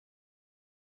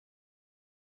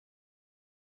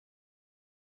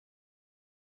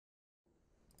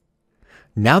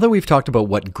Now that we've talked about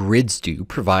what grids do,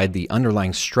 provide the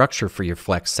underlying structure for your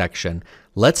Flex section,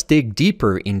 let's dig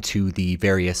deeper into the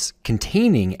various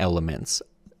containing elements.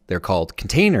 They're called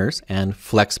containers and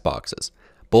Flex boxes.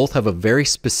 Both have a very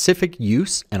specific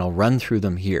use, and I'll run through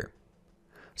them here.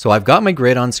 So I've got my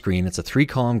grid on screen. It's a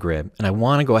 3-column grid, and I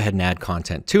want to go ahead and add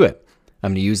content to it.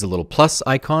 I'm going to use the little plus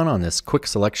icon on this quick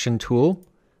selection tool.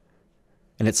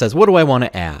 And it says, what do I want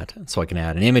to add? So I can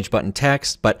add an image, button,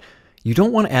 text, but you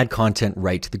don't want to add content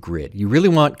right to the grid. You really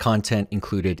want content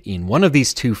included in one of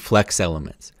these two Flex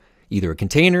elements, either a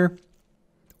container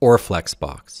or a Flex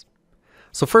box.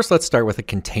 So first, let's start with a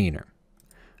container.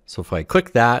 So if I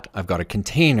click that, I've got a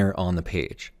container on the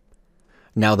page.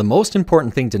 Now, the most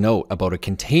important thing to note about a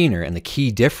container and the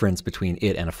key difference between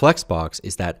it and a Flex box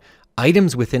is that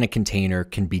items within a container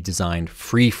can be designed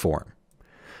freeform.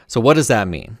 So what does that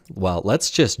mean? Well,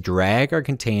 let's just drag our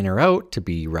container out to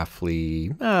be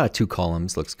roughly 2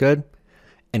 columns, looks good.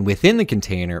 And within the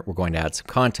container, we're going to add some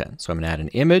content. So I'm going to add an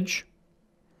image.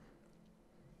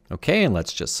 Okay, and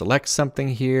let's just select something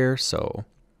here. So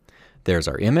there's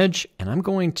our image, and I'm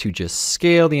going to just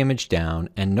scale the image down,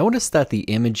 and notice that the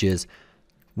image is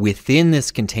within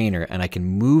this container and I can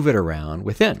move it around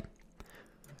within.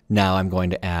 Now I'm going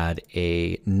to add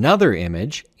another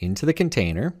image into the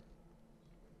container,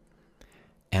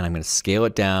 and I'm going to scale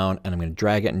it down, and I'm going to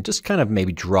drag it and just kind of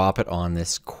maybe drop it on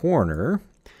this corner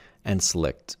and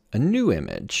select a new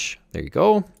image. There you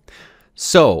go.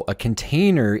 So a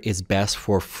container is best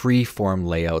for free-form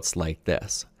layouts like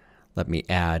this. Let me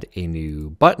add a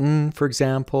new button, for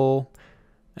example,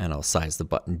 and I'll size the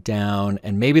button down,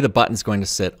 and maybe the button's going to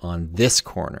sit on this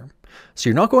corner. So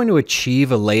you're not going to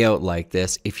achieve a layout like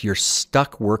this if you're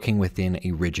stuck working within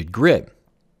a rigid grid.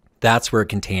 That's where a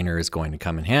container is going to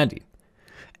come in handy.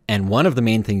 And one of the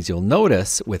main things you'll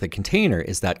notice with a container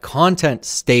is that content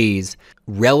stays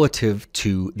relative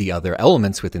to the other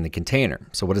elements within the container.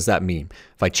 So what does that mean?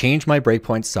 If I change my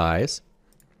breakpoint size,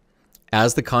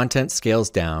 as the content scales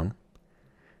down,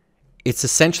 it's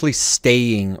essentially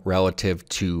staying relative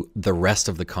to the rest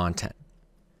of the content.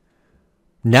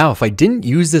 Now, if I didn't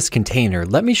use this container,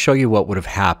 let me show you what would have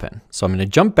happened. So I'm going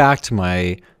to jump back to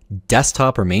my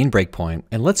desktop or main breakpoint,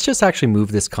 and let's just actually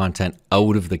move this content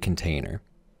out of the container.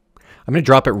 I'm going to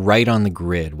drop it right on the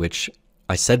grid, which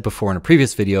I said before in a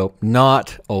previous video,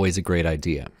 not always a great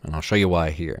idea. And I'll show you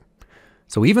why here.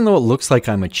 So even though it looks like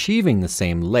I'm achieving the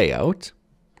same layout,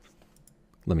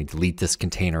 let me delete this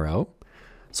container out.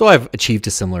 So I've achieved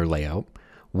a similar layout.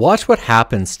 Watch what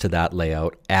happens to that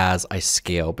layout as I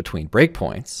scale between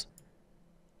breakpoints.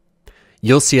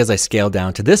 You'll see as I scale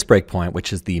down to this breakpoint,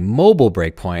 which is the mobile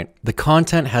breakpoint, the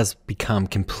content has become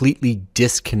completely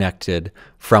disconnected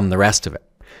from the rest of it.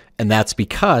 And that's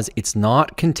because it's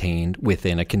not contained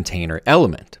within a container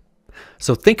element.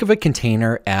 So think of a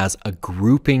container as a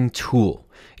grouping tool.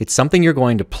 It's something you're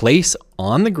going to place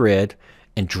on the grid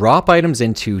and drop items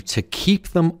into to keep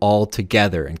them all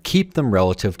together and keep them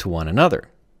relative to one another.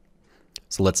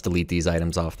 So let's delete these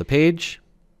items off the page.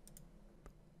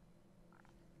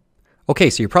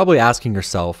 Okay, so you're probably asking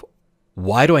yourself,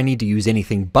 why do I need to use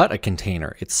anything but a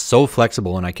container? It's so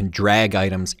flexible and I can drag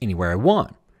items anywhere I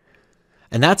want.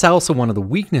 And that's also one of the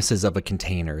weaknesses of a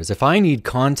container, is if I need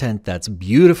content that's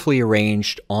beautifully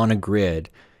arranged on a grid,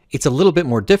 it's a little bit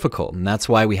more difficult, and that's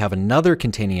why we have another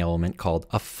containing element called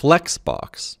a Flex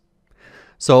box.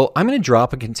 So I'm going to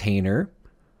drop a container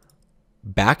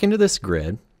back into this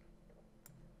grid.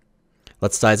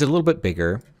 Let's size it a little bit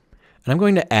bigger, and I'm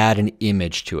going to add an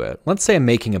image to it. Let's say I'm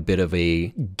making a bit of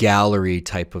a gallery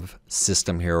type of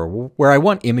system here, where I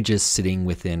want images sitting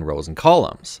within rows and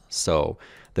columns. So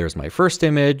there's my first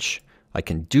image. I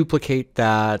can duplicate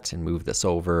that and move this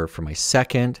over for my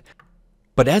second.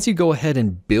 But as you go ahead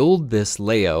and build this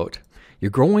layout,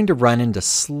 you're going to run into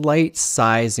slight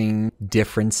sizing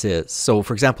differences. So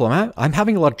for example, I'm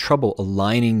having a lot of trouble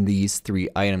aligning these 3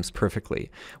 items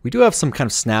perfectly. We do have some kind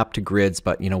of snap to grids,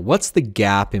 but what's the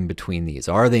gap in between these?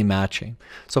 Are they matching?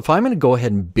 So if I'm going to go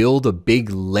ahead and build a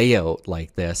big layout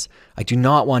like this, I do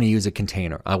not want to use a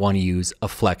container. I want to use a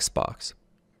Flex box.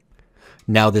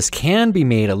 Now this can be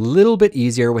made a little bit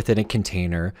easier within a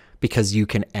container because you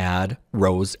can add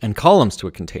rows and columns to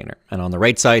a container. And on the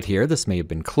right side here, this may have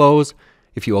been closed.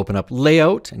 If you open up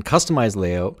layout and customize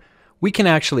layout, we can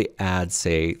actually add,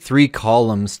 say, 3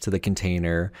 columns to the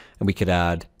container, and we could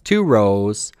add 2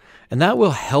 rows, and that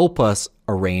will help us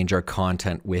arrange our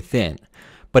content within.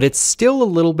 But it's still a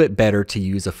little bit better to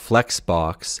use a Flex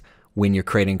box when you're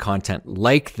creating content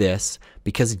like this,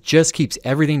 because it just keeps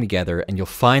everything together, and you'll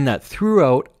find that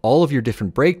throughout all of your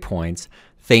different breakpoints,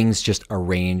 things just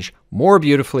arrange more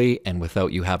beautifully and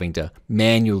without you having to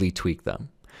manually tweak them.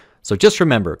 So just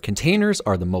remember, containers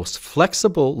are the most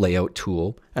flexible layout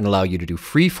tool and allow you to do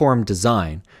free-form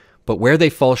design, but where they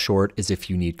fall short is if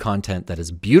you need content that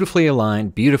is beautifully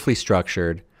aligned, beautifully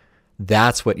structured.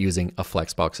 That's what using a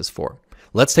Flexbox is for.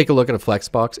 Let's take a look at a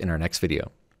Flexbox in our next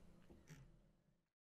video.